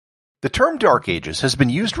The term Dark Ages has been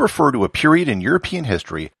used to refer to a period in European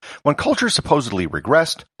history when culture supposedly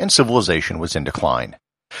regressed and civilization was in decline.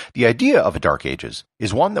 The idea of a Dark Ages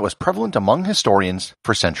is one that was prevalent among historians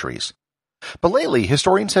for centuries. But lately,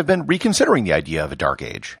 historians have been reconsidering the idea of a Dark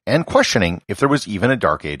Age and questioning if there was even a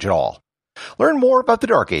Dark Age at all. Learn more about the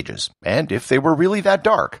Dark Ages and if they were really that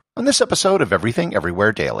dark on this episode of Everything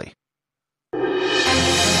Everywhere Daily.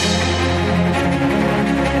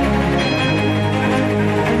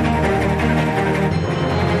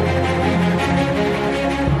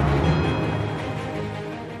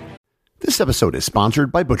 This episode is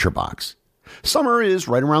sponsored by ButcherBox. Summer is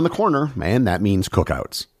right around the corner, and that means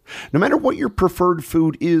cookouts. No matter what your preferred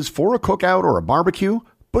food is for a cookout or a barbecue,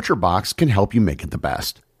 ButcherBox can help you make it the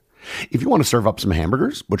best. If you want to serve up some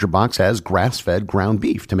hamburgers, ButcherBox has grass-fed ground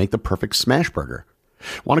beef to make the perfect smash burger.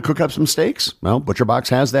 Want to cook up some steaks? Well, ButcherBox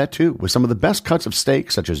has that too, with some of the best cuts of steak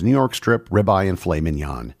such as New York strip, ribeye, and filet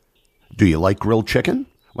mignon. Do you like grilled chicken?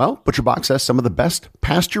 Well, ButcherBox has some of the best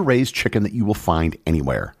pasture-raised chicken that you will find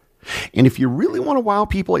anywhere. And if you really want to wow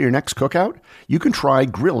people at your next cookout, you can try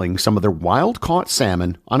grilling some of their wild-caught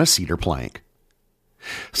salmon on a cedar plank.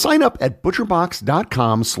 Sign up at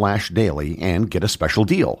butcherbox.com/daily and get a special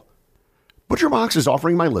deal. ButcherBox is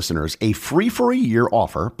offering my listeners a free-for-a-year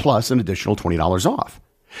offer plus an additional $20 off.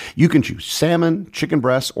 You can choose salmon, chicken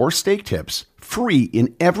breasts, or steak tips free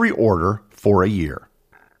in every order for a year.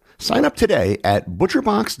 Sign up today at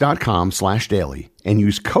butcherbox.com/daily and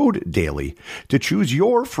use code DAILY to choose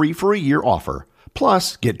your free-for-a-year offer,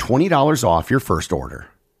 plus get $20 off your first order.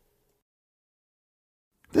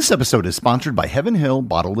 This episode is sponsored by Heaven Hill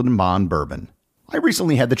Bottled and Bond Bourbon. I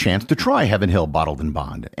recently had the chance to try Heaven Hill Bottled and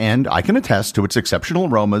Bond, and I can attest to its exceptional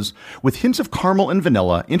aromas with hints of caramel and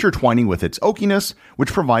vanilla intertwining with its oakiness,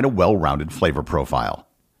 which provide a well-rounded flavor profile.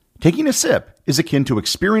 Taking a sip is akin to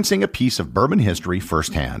experiencing a piece of bourbon history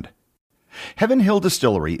firsthand. Heaven Hill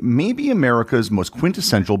Distillery may be America's most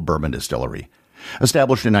quintessential bourbon distillery.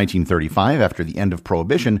 Established in 1935 after the end of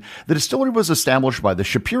Prohibition, the distillery was established by the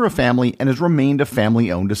Shapira family and has remained a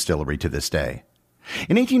family-owned distillery to this day.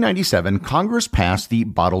 In 1897, Congress passed the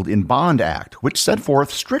Bottled in Bond Act, which set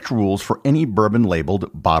forth strict rules for any bourbon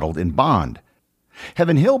labeled Bottled in Bond.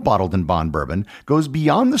 Heaven Hill Bottled in Bond Bourbon goes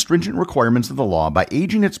beyond the stringent requirements of the law by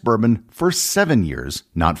aging its bourbon for 7 years,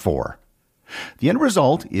 not 4. The end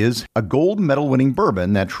result is a gold medal-winning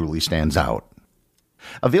bourbon that truly stands out.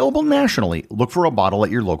 Available nationally, look for a bottle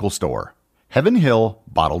at your local store. Heaven Hill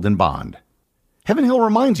Bottled in Bond. Heaven Hill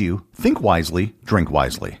reminds you, think wisely, drink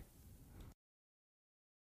wisely.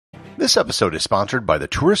 This episode is sponsored by the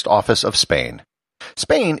Tourist Office of Spain.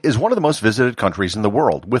 Spain is one of the most visited countries in the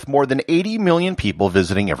world, with more than 80 million people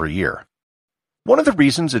visiting every year. One of the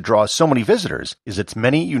reasons it draws so many visitors is its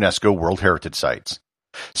many UNESCO World Heritage Sites.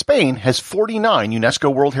 Spain has 49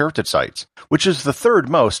 UNESCO World Heritage Sites, which is the third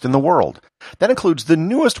most in the world. That includes the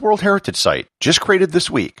newest World Heritage Site, just created this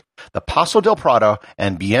week, the Paso del Prado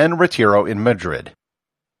and Bien Retiro in Madrid.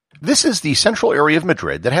 This is the central area of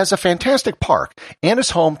Madrid that has a fantastic park and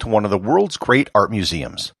is home to one of the world's great art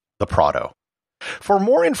museums, the Prado. For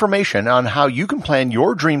more information on how you can plan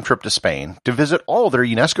your dream trip to Spain to visit all their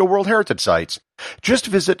UNESCO World Heritage Sites, just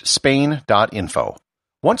visit spain.info.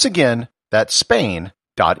 Once again, that's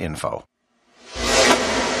spain.info.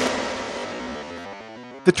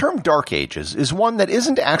 The term Dark Ages is one that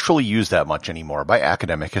isn't actually used that much anymore by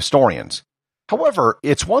academic historians. However,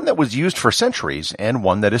 it's one that was used for centuries and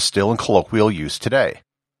one that is still in colloquial use today.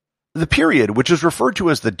 The period, which is referred to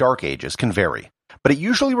as the Dark Ages, can vary, but it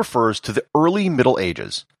usually refers to the early Middle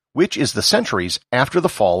Ages, which is the centuries after the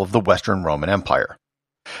fall of the Western Roman Empire.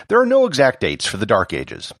 There are no exact dates for the Dark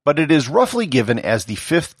Ages, but it is roughly given as the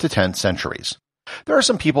 5th to 10th centuries. There are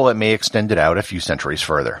some people that may extend it out a few centuries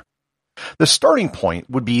further. The starting point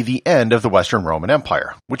would be the end of the Western Roman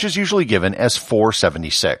Empire, which is usually given as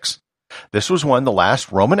 476. This was when the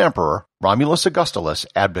last Roman emperor, Romulus Augustulus,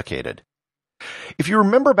 abdicated. If you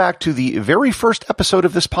remember back to the very first episode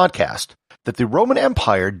of this podcast, that the Roman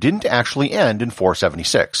Empire didn't actually end in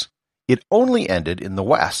 476. It only ended in the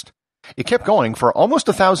West. It kept going for almost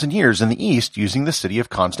 1,000 years in the East using the city of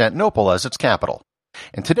Constantinople as its capital.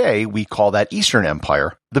 And today we call that Eastern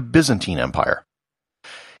Empire the Byzantine Empire.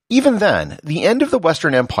 Even then, the end of the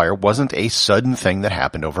Western Empire wasn't a sudden thing that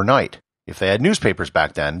happened overnight. If they had newspapers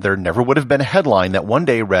back then, there never would have been a headline that one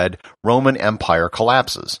day read, Roman Empire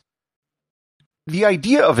collapses. The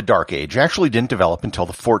idea of a Dark Age actually didn't develop until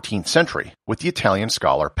the 14th century, with the Italian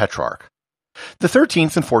scholar Petrarch. The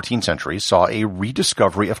 13th and 14th centuries saw a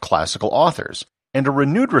rediscovery of classical authors, and a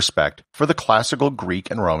renewed respect for the classical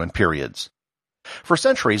Greek and Roman periods. For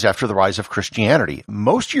centuries after the rise of Christianity,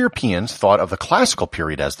 most Europeans thought of the classical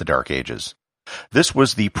period as the Dark Ages. This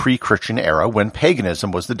was the pre-Christian era when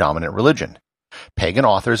paganism was the dominant religion. Pagan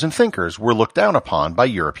authors and thinkers were looked down upon by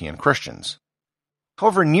European Christians.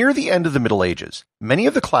 However, near the end of the Middle Ages, many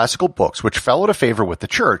of the classical books which fell out of favor with the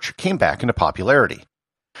Church came back into popularity.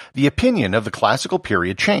 The opinion of the classical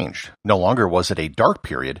period changed. No longer was it a dark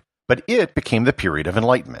period, but it became the period of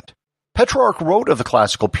enlightenment. Petrarch wrote of the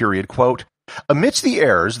classical period, quote, "Amidst the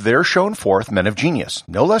errors there shone forth men of genius,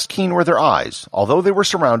 no less keen were their eyes, although they were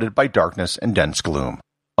surrounded by darkness and dense gloom."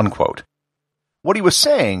 Unquote. What he was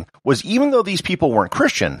saying was even though these people weren't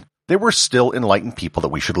Christian, they were still enlightened people that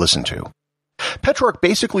we should listen to. Petrarch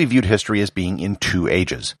basically viewed history as being in two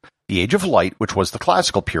ages, the Age of Light, which was the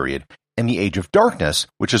classical period, and the Age of Darkness,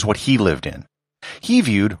 which is what he lived in. He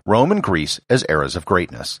viewed Rome and Greece as eras of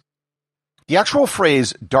greatness. The actual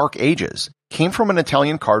phrase Dark Ages came from an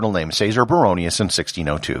Italian cardinal named Caesar Baronius in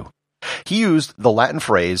 1602. He used the Latin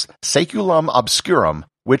phrase saeculum obscurum,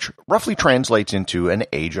 which roughly translates into an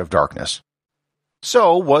age of darkness.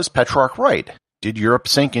 So, was Petrarch right? Did Europe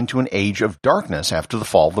sink into an age of darkness after the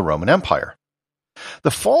fall of the Roman Empire?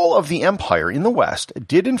 The fall of the empire in the West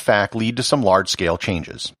did in fact lead to some large-scale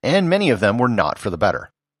changes, and many of them were not for the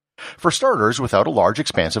better. For starters, without a large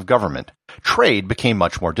expansive government, trade became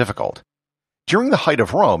much more difficult. During the height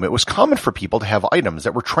of Rome, it was common for people to have items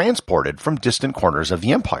that were transported from distant corners of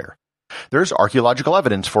the empire. There's archaeological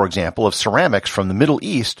evidence, for example, of ceramics from the Middle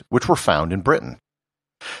East which were found in Britain.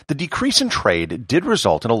 The decrease in trade did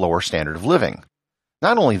result in a lower standard of living.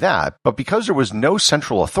 Not only that, but because there was no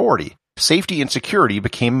central authority, safety and security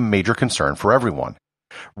became a major concern for everyone.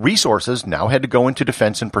 Resources now had to go into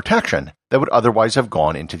defense and protection that would otherwise have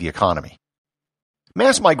gone into the economy.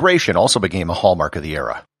 Mass migration also became a hallmark of the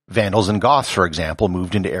era. Vandals and Goths, for example,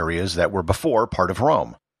 moved into areas that were before part of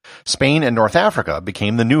Rome. Spain and North Africa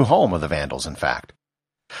became the new home of the Vandals, in fact.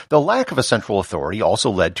 The lack of a central authority also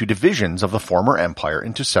led to divisions of the former empire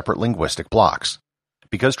into separate linguistic blocks.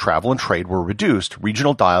 Because travel and trade were reduced,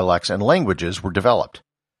 regional dialects and languages were developed.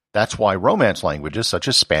 That's why Romance languages such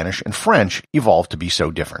as Spanish and French evolved to be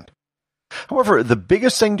so different. However, the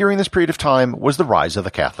biggest thing during this period of time was the rise of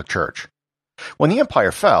the Catholic Church. When the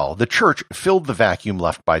empire fell, the church filled the vacuum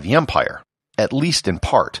left by the empire, at least in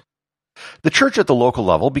part. The church at the local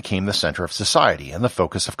level became the center of society and the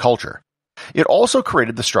focus of culture. It also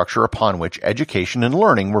created the structure upon which education and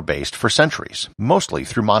learning were based for centuries, mostly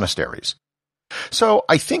through monasteries. So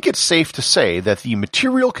I think it's safe to say that the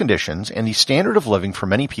material conditions and the standard of living for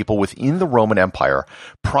many people within the Roman Empire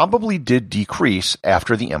probably did decrease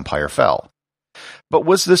after the empire fell. But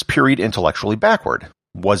was this period intellectually backward?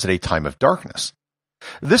 Was it a time of darkness?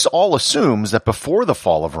 This all assumes that before the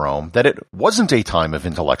fall of Rome, that it wasn't a time of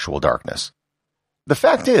intellectual darkness. The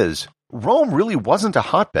fact is, Rome really wasn't a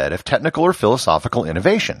hotbed of technical or philosophical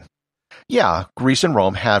innovation. Yeah, Greece and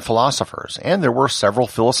Rome had philosophers, and there were several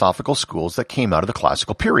philosophical schools that came out of the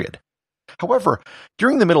classical period. However,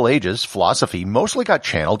 during the Middle Ages, philosophy mostly got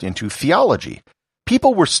channeled into theology.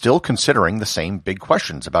 People were still considering the same big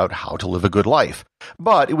questions about how to live a good life,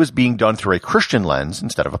 but it was being done through a Christian lens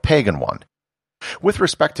instead of a pagan one. With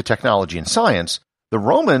respect to technology and science, the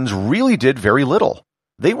Romans really did very little.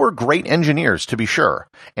 They were great engineers, to be sure,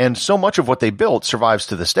 and so much of what they built survives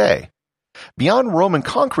to this day. Beyond Roman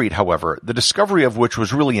concrete, however, the discovery of which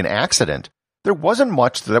was really an accident, there wasn't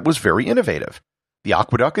much that was very innovative. The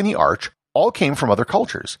aqueduct and the arch all came from other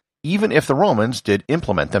cultures, even if the Romans did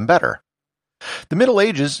implement them better. The Middle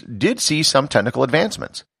Ages did see some technical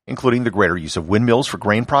advancements, including the greater use of windmills for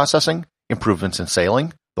grain processing, improvements in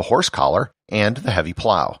sailing, the horse collar, and the heavy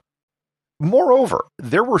plow. Moreover,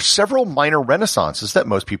 there were several minor renaissances that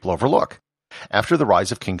most people overlook. After the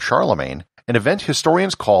rise of King Charlemagne, an event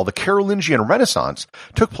historians call the Carolingian Renaissance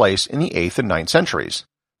took place in the 8th and 9th centuries.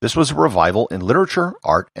 This was a revival in literature,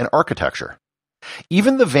 art, and architecture.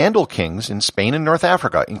 Even the Vandal kings in Spain and North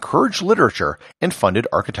Africa encouraged literature and funded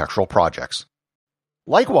architectural projects.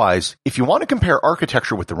 Likewise, if you want to compare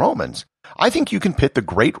architecture with the Romans, I think you can pit the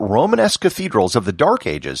great Romanesque cathedrals of the Dark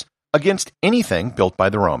Ages against anything built by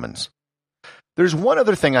the Romans. There's one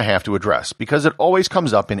other thing I have to address because it always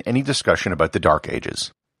comes up in any discussion about the Dark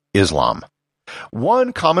Ages: Islam.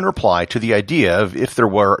 One common reply to the idea of if there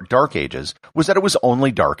were Dark Ages was that it was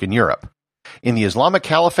only dark in Europe. In the Islamic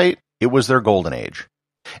Caliphate, it was their golden age.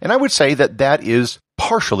 And I would say that that is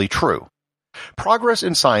partially true. Progress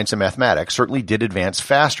in science and mathematics certainly did advance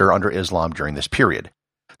faster under Islam during this period.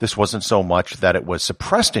 This wasn't so much that it was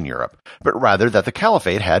suppressed in Europe, but rather that the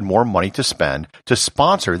Caliphate had more money to spend to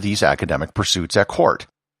sponsor these academic pursuits at court.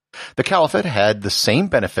 The Caliphate had the same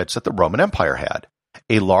benefits that the Roman Empire had: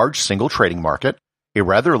 a large single trading market, a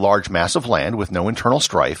rather large mass of land with no internal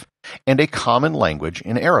strife, and a common language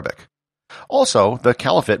in Arabic. Also, the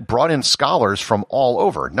Caliphate brought in scholars from all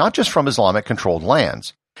over, not just from Islamic-controlled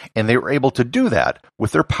lands, and they were able to do that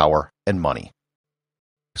with their power and money.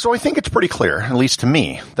 So I think it's pretty clear, at least to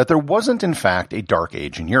me, that there wasn't in fact a Dark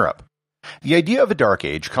Age in Europe. The idea of a Dark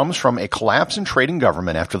Age comes from a collapse in trading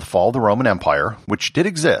government after the fall of the Roman Empire, which did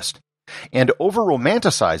exist, and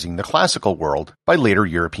over-romanticizing the classical world by later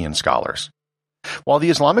European scholars. While the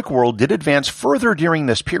Islamic world did advance further during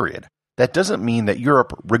this period, that doesn't mean that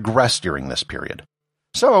Europe regressed during this period.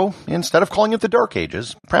 So, instead of calling it the Dark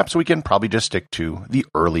Ages, perhaps we can probably just stick to the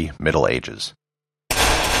early Middle Ages.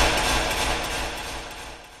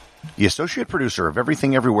 The associate producer of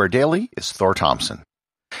Everything Everywhere Daily is Thor Thompson.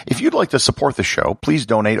 If you'd like to support the show, please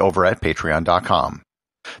donate over at patreon.com.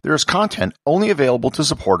 There is content only available to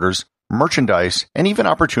supporters, merchandise, and even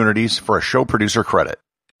opportunities for a show producer credit.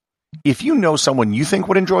 If you know someone you think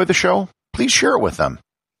would enjoy the show, please share it with them.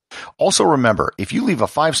 Also remember, if you leave a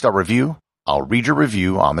 5-star review, I'll read your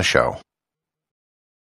review on the show.